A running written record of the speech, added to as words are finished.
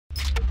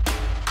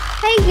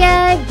Hey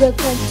guys,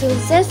 welcome to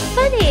the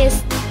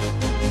funniest.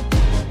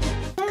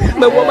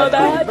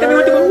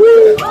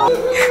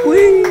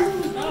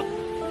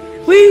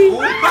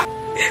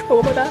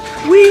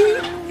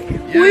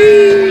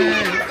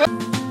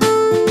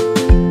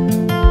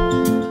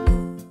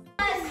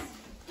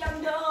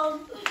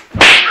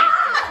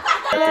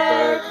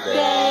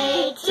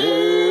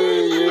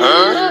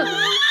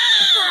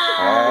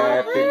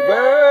 Happy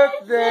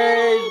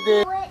birthday,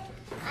 dear.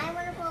 I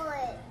want to pull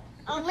it.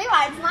 Oh,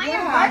 Levi, it's not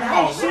your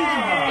birthday.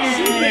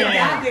 She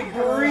got it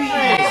great.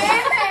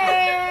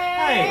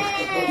 Hey.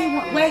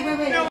 Wait.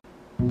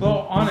 Blow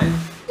on it.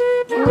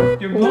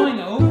 You're blowing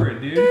over it,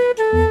 dude.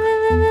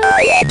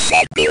 I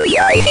accept you,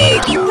 I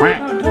hate you.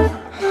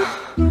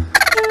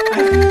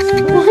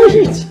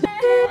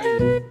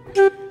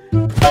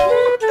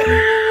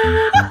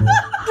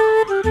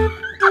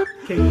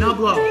 Okay, now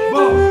blow.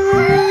 Blow.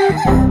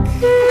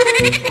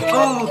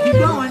 Oh, keep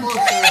going.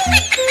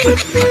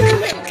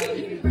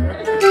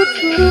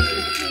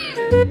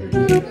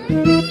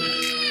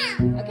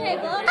 Okay,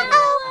 blow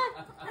now.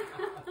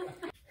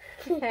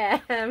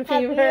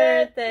 Happy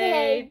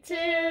birthday to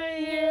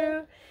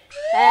you.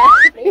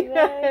 Happy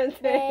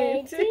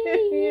birthday to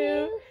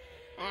you.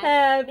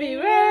 Happy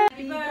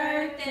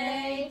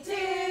birthday to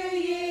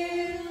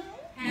you.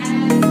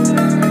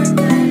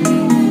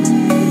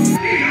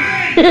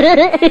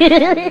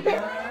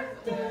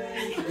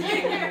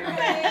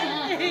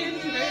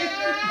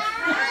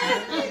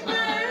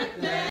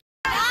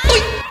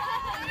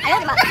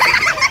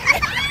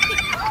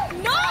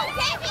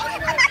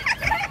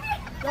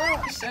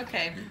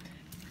 Okay.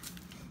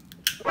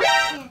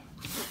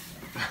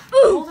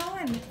 Hold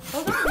on.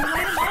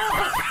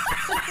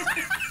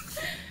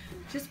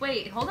 Just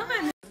wait. Hold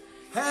on.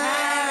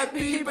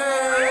 Happy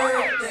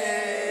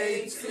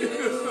birthday to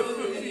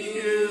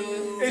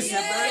you. It's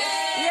your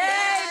birthday.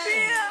 Yay,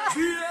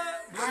 Bia.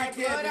 I can't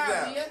do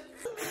that.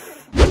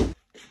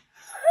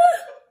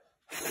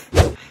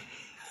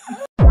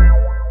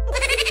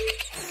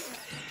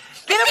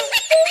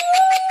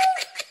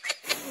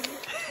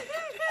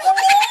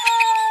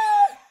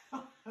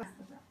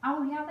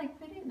 Oh yeah, they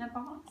put it in a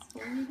box.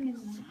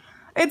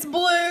 It's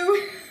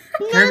blue.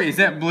 Kirby, is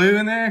that blue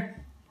in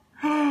there?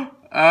 Oh,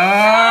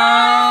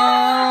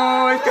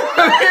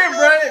 come here,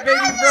 brother,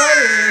 baby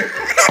brother.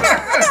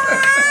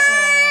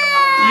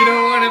 You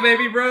don't want a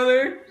baby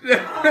brother?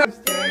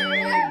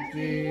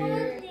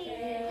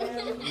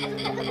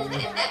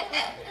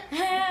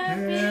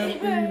 Happy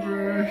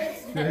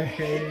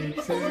birthday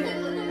to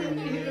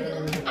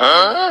you.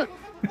 Huh?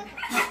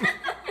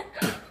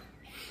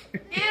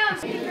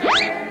 Happy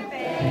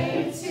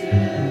birthday to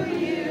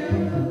you.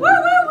 Woo,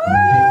 woo, woo!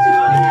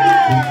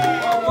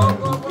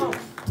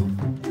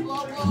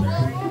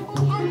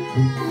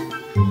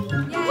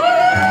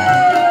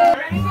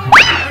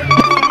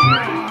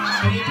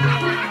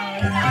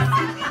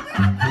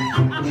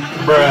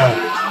 Bruh.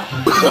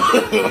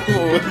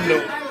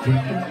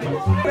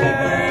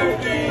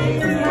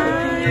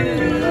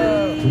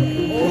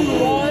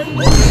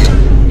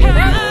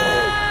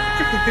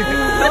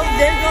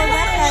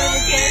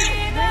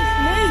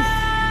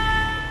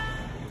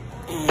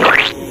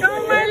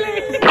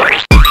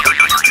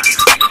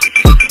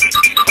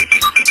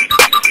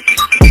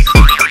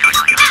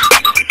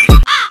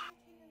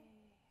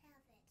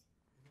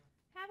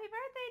 Happy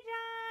birthday,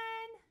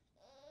 John!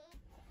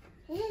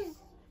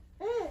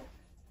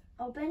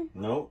 Open.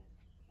 Nope.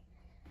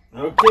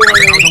 Okay.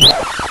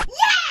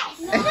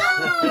 No!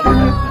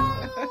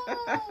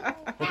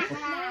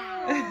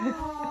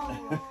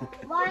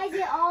 Why is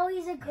it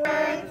always a girl?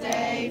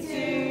 Birthday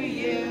to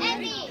you.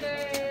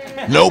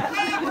 Nope.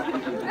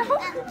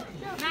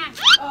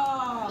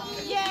 Oh,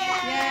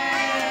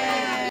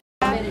 yeah!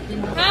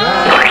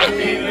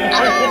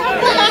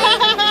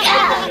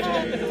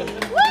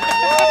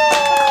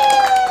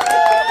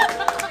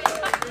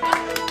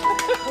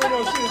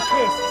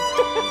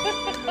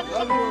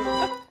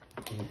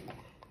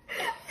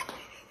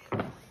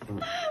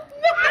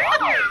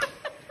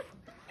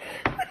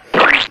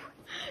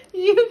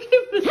 You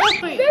keep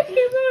blowing.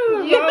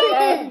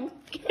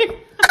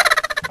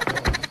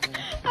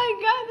 I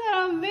got that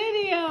on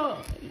video.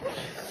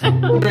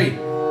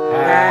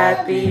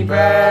 Happy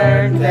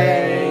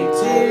birthday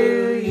to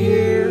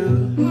you.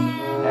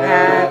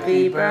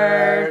 Happy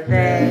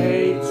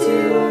birthday to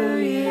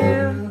you.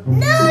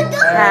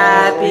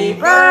 Happy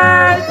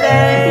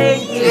birthday,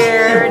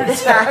 dear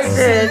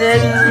Jackson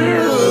and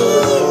you.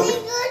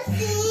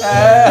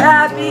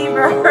 Happy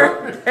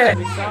birthday.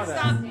 We saw that.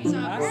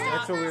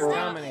 That's what we were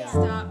commenting on.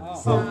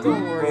 Oh,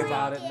 don't worry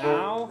about it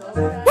now.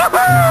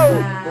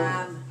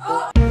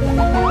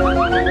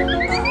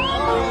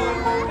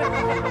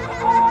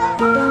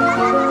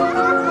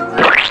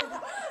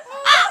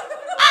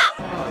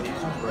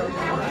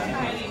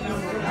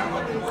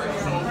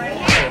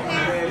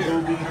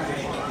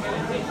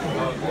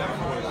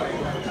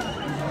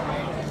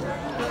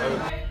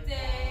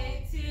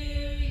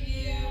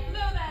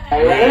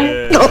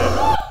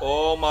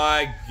 Oh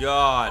my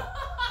god.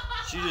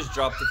 She just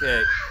dropped the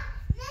cake.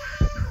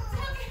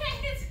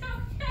 It's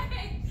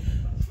okay.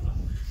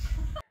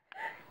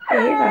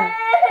 Ava.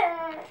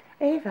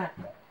 Ava.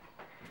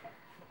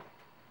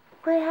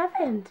 What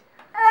happened?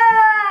 I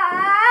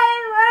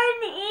want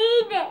to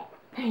eat it.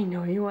 I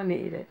know you want to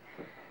eat it.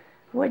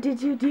 What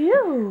did you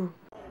do?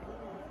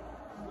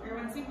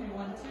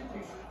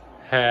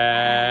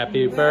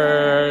 Happy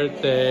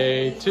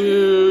birthday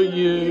to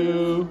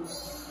you.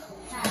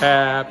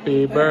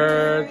 Happy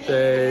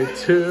birthday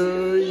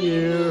to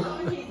you.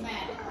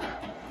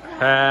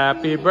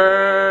 Happy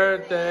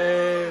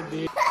birthday,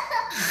 dear.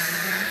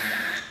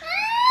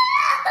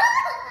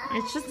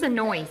 It's just a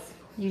noise.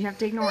 You have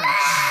to ignore it.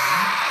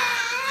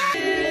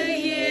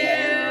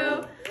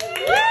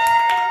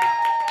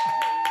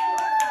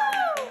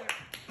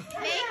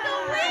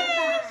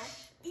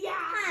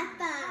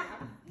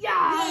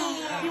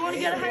 You want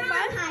to get a high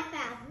five? High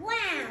five.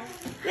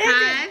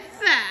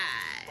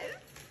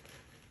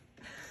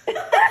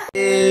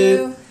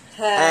 Wow.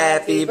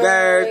 Happy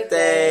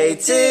birthday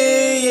to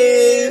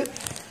you.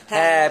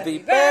 Happy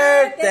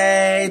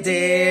birthday,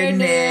 dear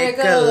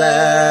Nicholas.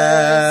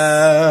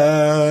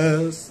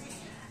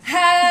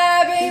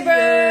 Happy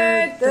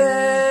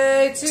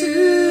birthday to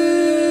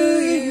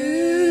you.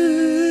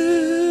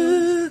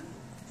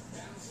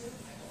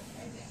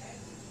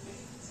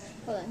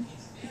 Hold on.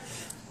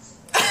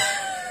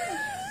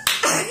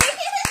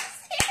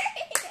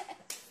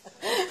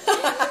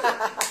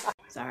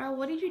 Zara,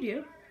 what did you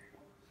do?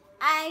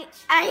 I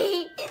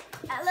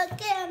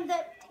looked at the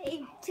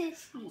tape to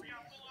see.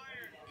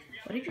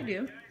 What did you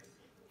do?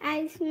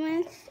 I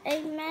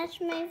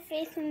smashed my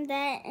face in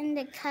that and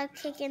the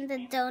cupcake and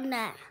the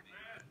donut.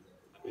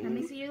 Let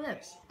me see your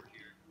lips.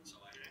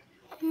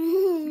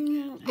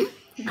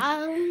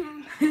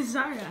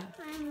 Zara,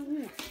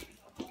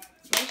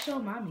 go show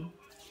mommy.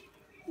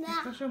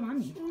 Go show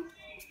mommy.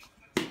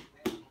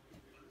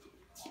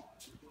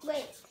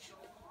 Wait.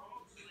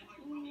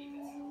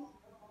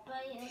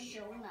 Buy a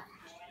donut.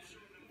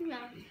 No.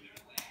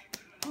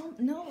 Oh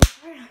no,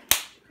 Zara.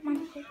 Come on,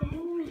 take a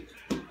donut.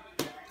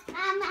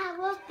 Mama,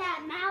 look at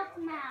mouth.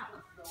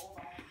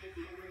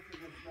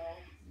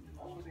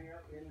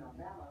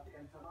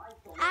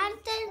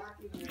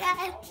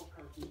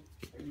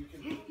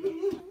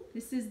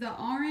 This is the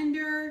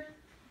Arender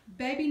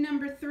baby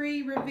number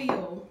 3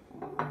 reveal.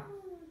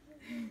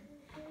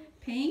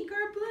 Pink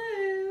or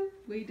blue?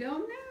 We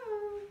don't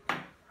know.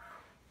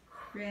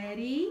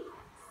 Ready,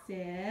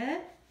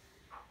 set,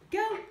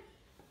 go.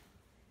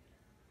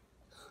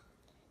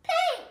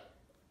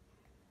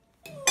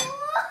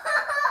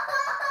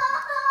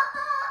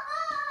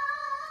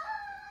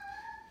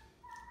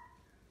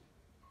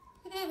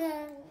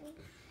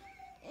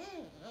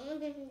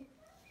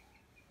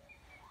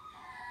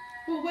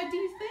 Well, what do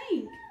you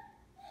think?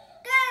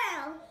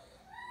 Girl.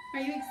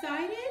 Are you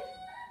excited?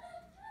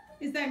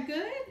 Is that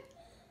good?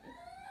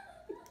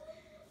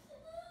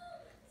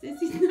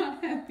 Sissy's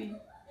not happy.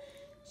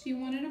 She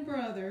wanted a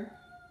brother.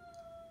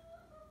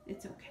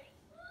 It's okay.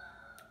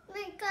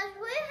 Because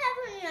we have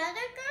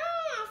another girl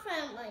in our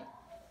family.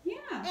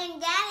 Yeah.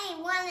 And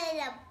Daddy wanted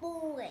a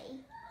boy.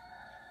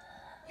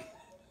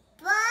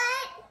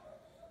 But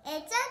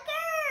it's a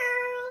girl.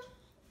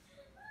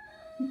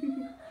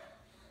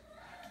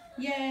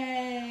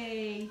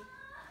 Yay.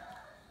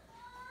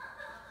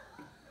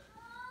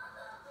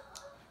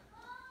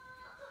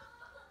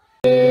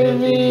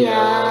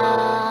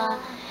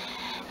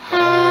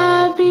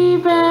 Happy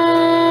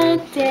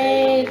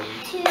birthday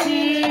to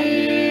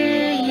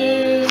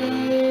you.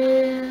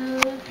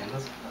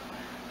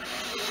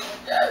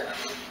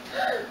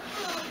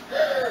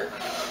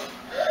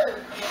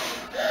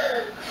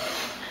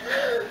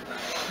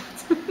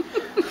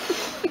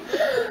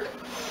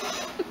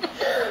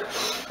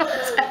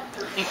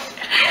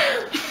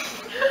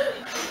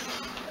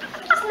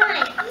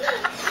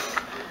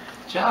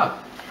 Good job.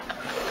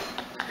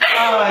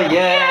 Oh,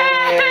 yay!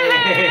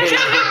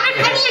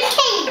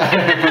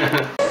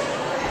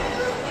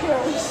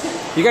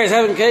 You guys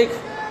having cake?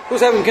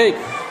 Who's having cake?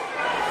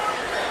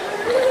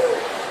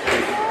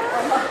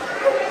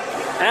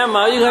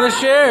 Emma, you gotta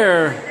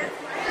share.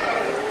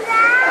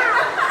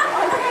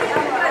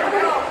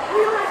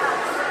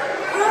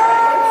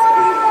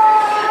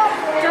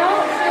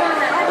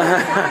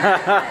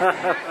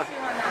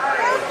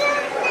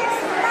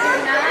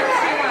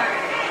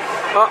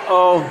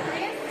 Uh-oh.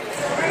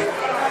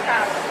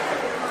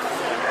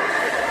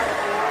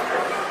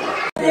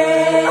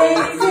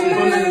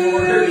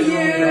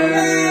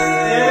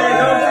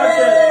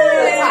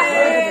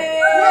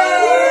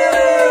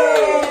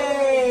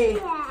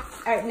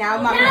 Alright,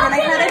 now Mommy's gonna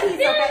cut a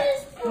piece, okay?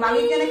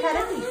 Mommy's gonna cut a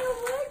piece.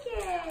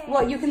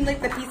 Well, you can lick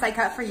the piece I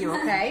cut for you,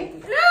 okay?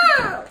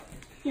 No!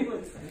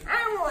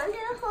 I want the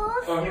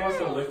whole thing. Oh, he wants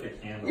to lick the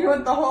candle. You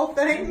want the whole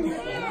thing?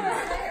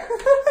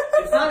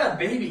 It's not a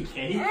baby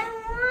cake. I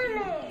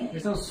want it.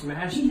 There's no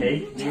smash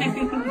cake, dude. I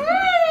want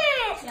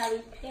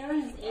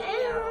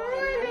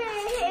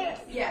it.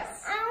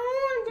 Yes. I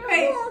want the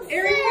Hey, whole thing.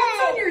 Erin,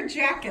 what's on your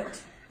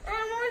jacket? I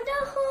want the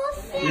whole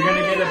thing. You're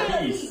gonna get a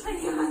piece.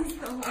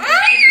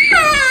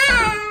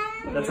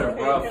 That's a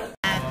rough.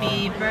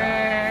 Happy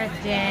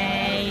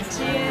birthday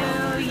to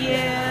you.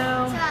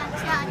 Cha,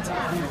 cha,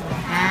 cha.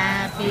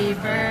 Happy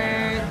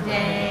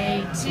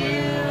birthday to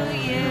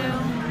you.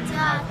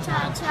 Cha cha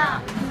cha.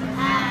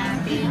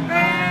 Happy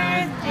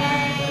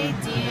birthday,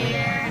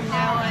 dear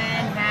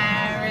Helen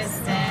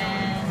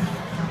Harrison.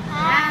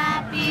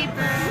 Happy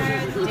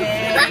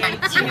birthday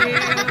to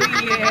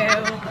you.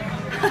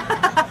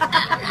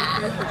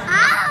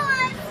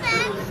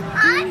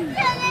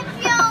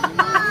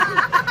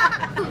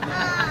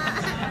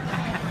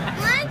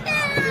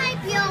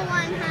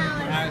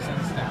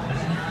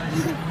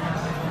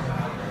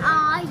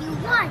 Are you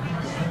one?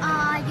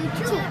 Are you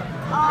two?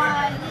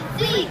 Are you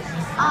three?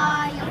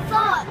 Are you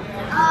four?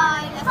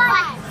 Are you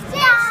five?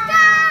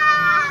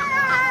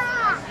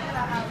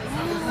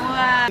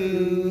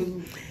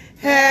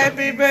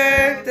 Happy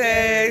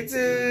birthday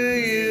to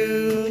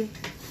you.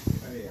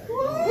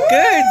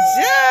 Good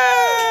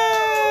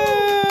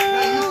job.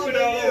 How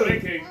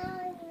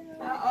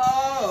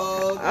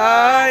old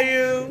are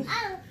you?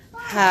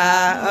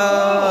 How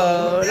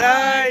old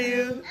are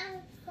you?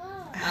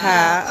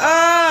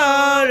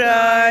 How old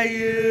are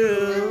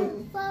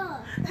you?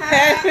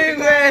 Happy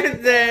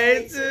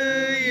birthday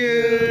to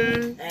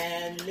you.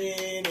 And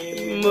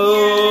many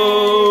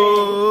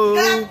more.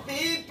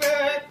 Happy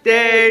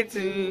birthday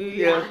to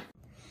you.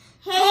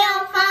 Hey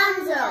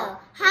Alfonso,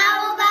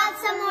 how about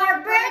some more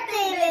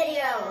birthday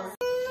videos?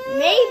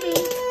 Maybe.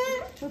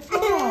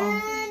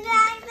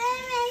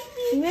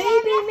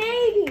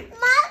 Maybe.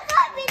 Mom's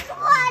gonna be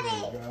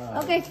 20.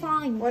 Okay,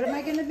 fine. What am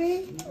I gonna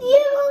be?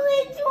 You will be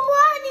 20.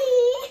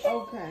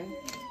 Okay.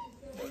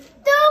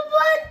 Don't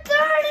put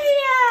 30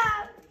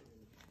 up.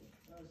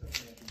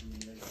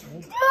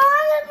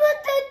 Don't put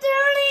the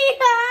 30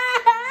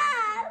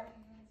 up.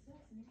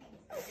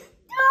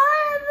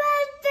 Don't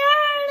put 30.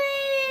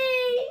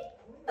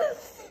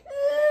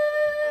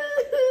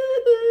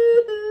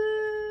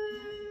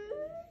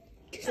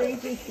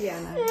 Thank you,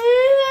 Sienna.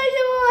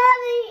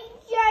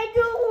 I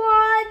don't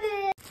want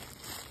it.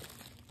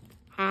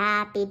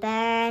 Happy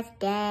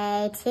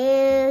birthday to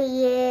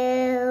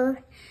you.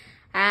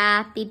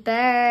 Happy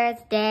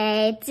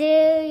birthday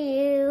to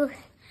you.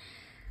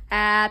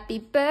 Happy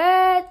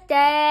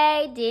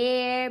birthday,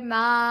 dear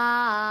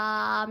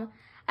Mom.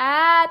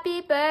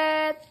 Happy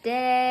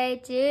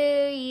birthday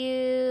to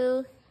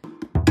you.